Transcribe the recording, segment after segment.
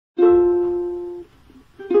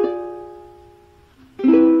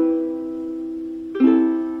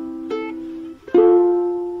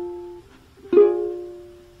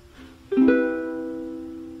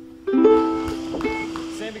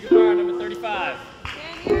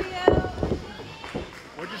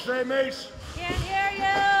say, Mace? Can't hear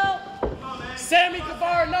you. Sammy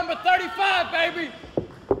Guevara, number 35, baby.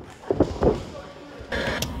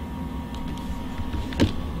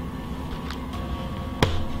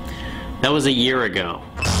 That was a year ago.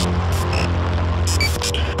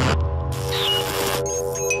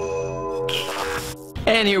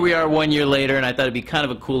 And here we are 1 year later, and I thought it'd be kind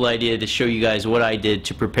of a cool idea to show you guys what I did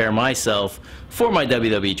to prepare myself for my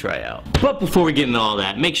WWE tryout. But before we get into all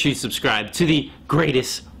that, make sure you subscribe to the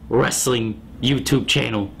greatest wrestling YouTube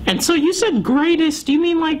channel. And so you said greatest, do you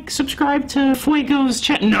mean like subscribe to Fuego's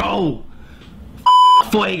channel? No!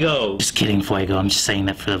 Fuego! Just kidding, Fuego, I'm just saying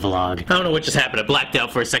that for the vlog. I don't know what just happened, I blacked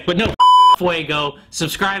out for a sec, but no, Fuego,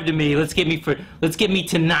 subscribe to me, let's get me to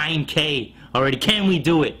 9K already. Can we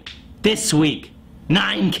do it? This week.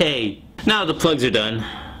 9K. Now the plugs are done.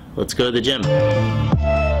 Let's go to the gym.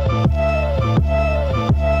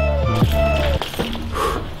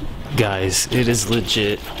 Guys, it is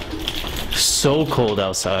legit so cold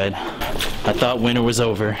outside. I thought winter was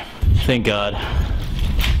over. Thank God.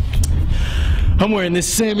 I'm wearing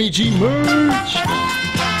this Sammy G merch.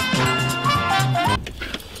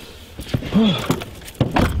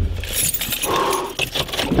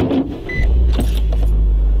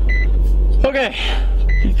 Okay,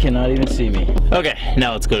 you cannot even see me. Okay,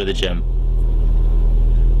 now let's go to the gym.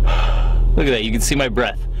 Look at that, you can see my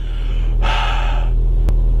breath.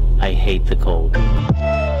 I hate the cold.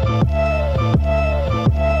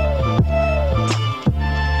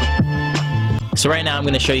 So right now I'm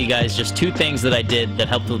going to show you guys just two things that I did that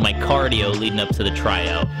helped with my cardio leading up to the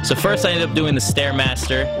tryout. So first I ended up doing the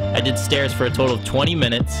Stairmaster. I did stairs for a total of 20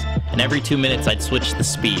 minutes, and every 2 minutes I'd switch the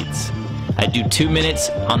speeds. I'd do 2 minutes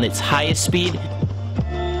on its highest speed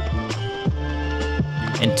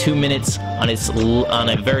and 2 minutes on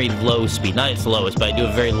a very low speed. Not its lowest, but I do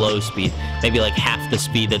a very low speed. Maybe like half the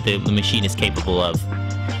speed that the machine is capable of.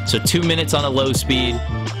 So 2 minutes on a low speed.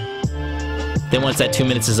 Then once that 2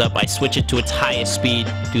 minutes is up, I switch it to its highest speed.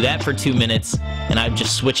 Do that for 2 minutes, and I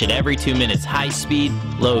just switch it every 2 minutes. High speed,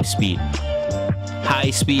 low speed.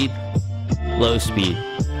 High speed, low speed.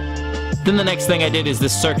 Then the next thing I did is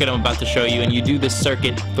this circuit I'm about to show you, and you do this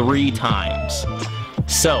circuit 3 times.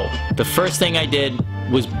 So, the first thing I did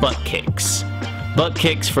was butt kicks. Butt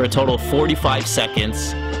kicks for a total of 45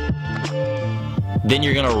 seconds. Then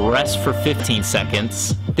you're gonna rest for 15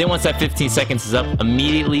 seconds. Then once that 15 seconds is up,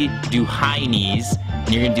 immediately do high knees,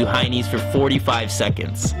 and you're gonna do high knees for 45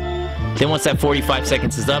 seconds. Then once that 45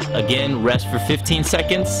 seconds is up, again, rest for 15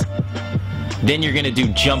 seconds. Then you're gonna do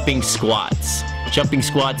jumping squats. Jumping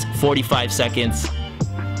squats, 45 seconds.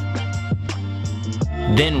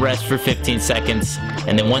 Then rest for 15 seconds.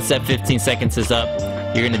 And then once that 15 seconds is up,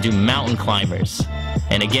 you're gonna do mountain climbers.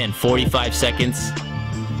 And again, 45 seconds.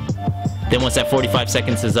 Then once that 45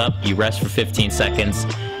 seconds is up, you rest for 15 seconds.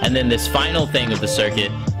 And then this final thing of the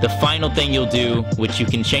circuit, the final thing you'll do, which you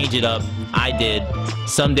can change it up, I did.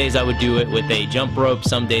 Some days I would do it with a jump rope,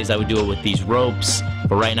 some days I would do it with these ropes,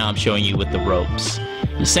 but right now I'm showing you with the ropes.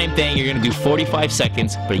 The same thing, you're gonna do 45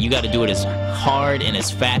 seconds, but you gotta do it as hard and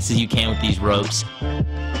as fast as you can with these ropes.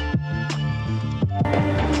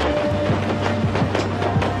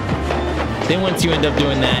 Then once you end up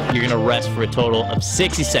doing that, you're gonna rest for a total of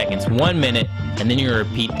 60 seconds, 1 minute, and then you're gonna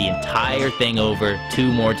repeat the entire thing over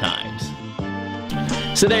 2 more times.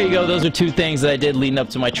 So there you go, those are 2 things that I did leading up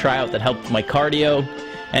to my tryout that helped my cardio.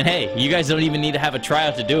 And hey, you guys don't even need to have a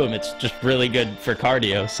tryout to do them, it's just really good for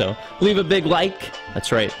cardio. So leave a big like,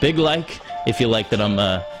 that's right, big like, if you like that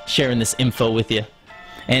I'm sharing this info with you.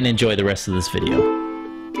 And enjoy the rest of this video.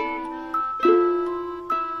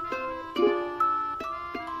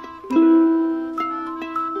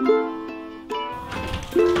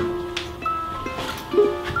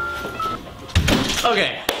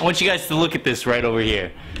 Okay, I want you guys to look at this right over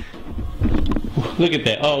here. Look at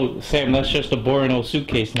that. Oh, Sam, that's just a boring old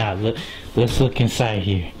suitcase. Now, let's look inside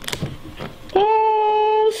here.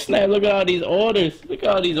 Oh, snap, look at all these orders. Look at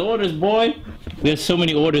all these orders, boy. There's so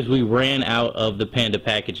many orders, we ran out of the Panda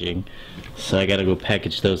packaging. So I gotta go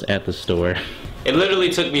package those at the store. It literally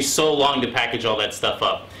took me so long to package all that stuff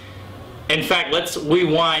up. In fact, let's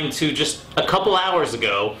rewind to just a couple hours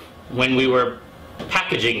ago when we were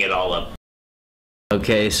packaging it all up.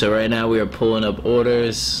 Okay, so right now we are pulling up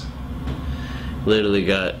orders. Literally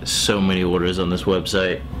got so many orders on this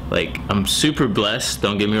website. Like, I'm super blessed,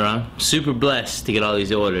 don't get me wrong, super blessed to get all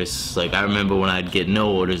these orders. Like, I remember when I'd get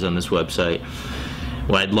no orders on this website,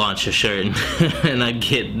 when I'd launch a shirt and I'd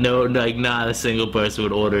get no, like, not a single person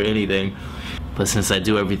would order anything. But since I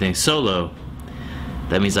do everything solo,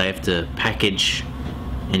 that means I have to package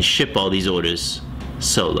and ship all these orders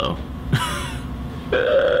solo.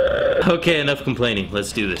 Okay, enough complaining.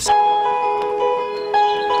 Let's do this.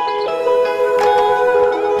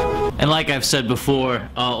 And like I've said before,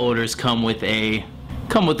 all orders come with a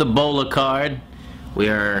BOLA card. We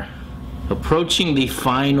are approaching the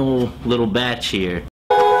final little batch here.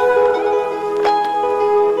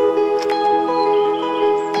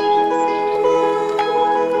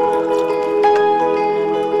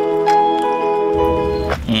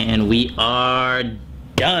 And we are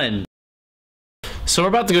done. So we're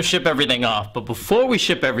about to go ship everything off, but before we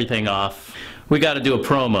ship everything off, we got to do a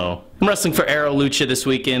promo. I'm wrestling for Aero Lucha this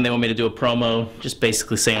weekend. They want me to do a promo, just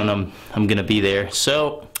basically saying I'm gonna be there.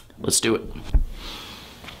 So let's do it.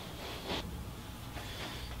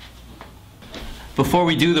 Before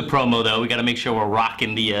we do the promo, though, we got to make sure we're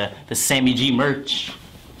rocking the Sammy G merch.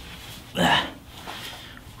 There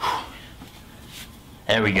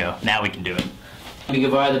we go. Now we can do it.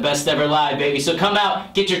 Guevara, the best ever live, baby. So come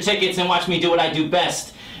out, get your tickets, and watch me do what I do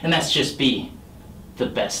best, and that's just be the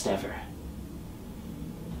best ever.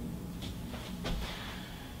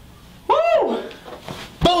 Woo!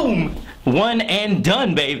 Boom! One and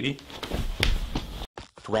done, baby.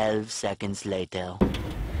 12 seconds later.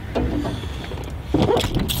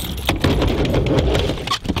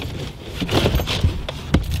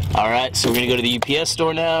 Alright, so we're gonna go to the UPS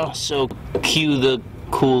store now. So cue the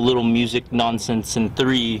cool little music nonsense in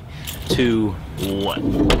 3, 2,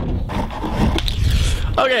 1.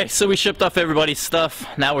 Okay, so we shipped off everybody's stuff.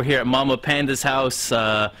 Now we're here at Mama Panda's house.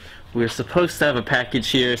 We were supposed to have a package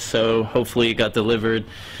here, so hopefully it got delivered.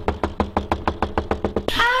 Oh,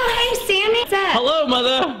 hey, Sammy. What's up? Hello,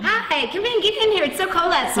 Mother. Hi, come in, get in here. It's so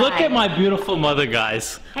cold outside. Look at my beautiful mother,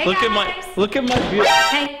 guys. Hey, look guys. Look at my beautiful.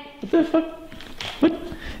 Hey. What the fuck? What?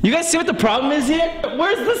 You guys see what the problem is here?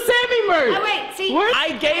 Where's the Sammy merch? Oh, wait, see.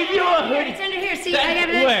 I gave you a hoodie. It's under here. See, That- I got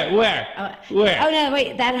it. Where? Where? Oh, no,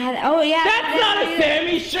 wait. That had. Oh, yeah. That's not a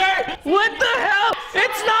Sammy shirt! What the hell?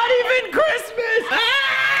 It's not even Christmas!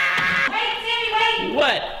 Ah! Wait, Sammy, wait.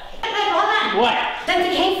 What? Hold on. What?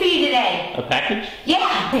 Something came for you today. A package?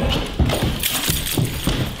 Yeah.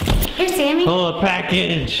 Here, Sammy. Oh, a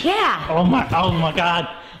package! Yeah. Oh my God!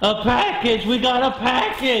 A package! We got a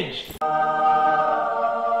package!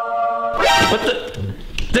 What the?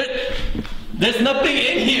 There's nothing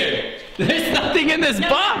in here! There's nothing in this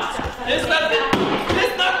box! There's nothing in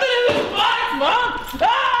this box, Mom!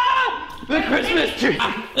 Ah! The Christmas tree!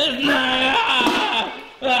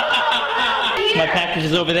 My package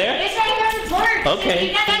is over there? It's right here on the porch. Okay.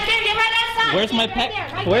 Get right outside. Where's my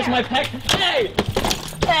pack? Where's my pack? Hey!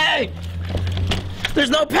 Hey! There's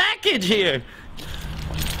no package here!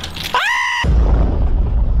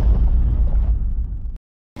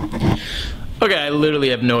 Okay, I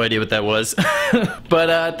literally have no idea what that was.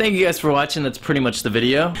 But thank you guys for watching. That's pretty much the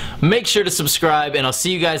video. Make sure to subscribe, and I'll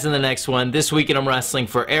see you guys in the next one. This weekend I'm wrestling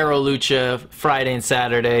for Aero Lucha Friday and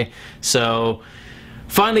Saturday. So,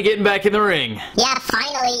 finally getting back in the ring. Yeah,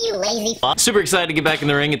 finally, you lazy f***. Super excited to get back in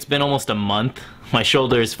the ring. It's been almost a month. My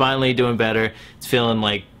shoulder is finally doing better. It's feeling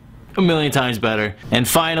like a million times better. And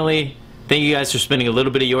finally, thank you guys for spending a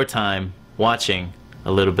little bit of your time watching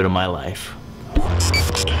a little bit of my life.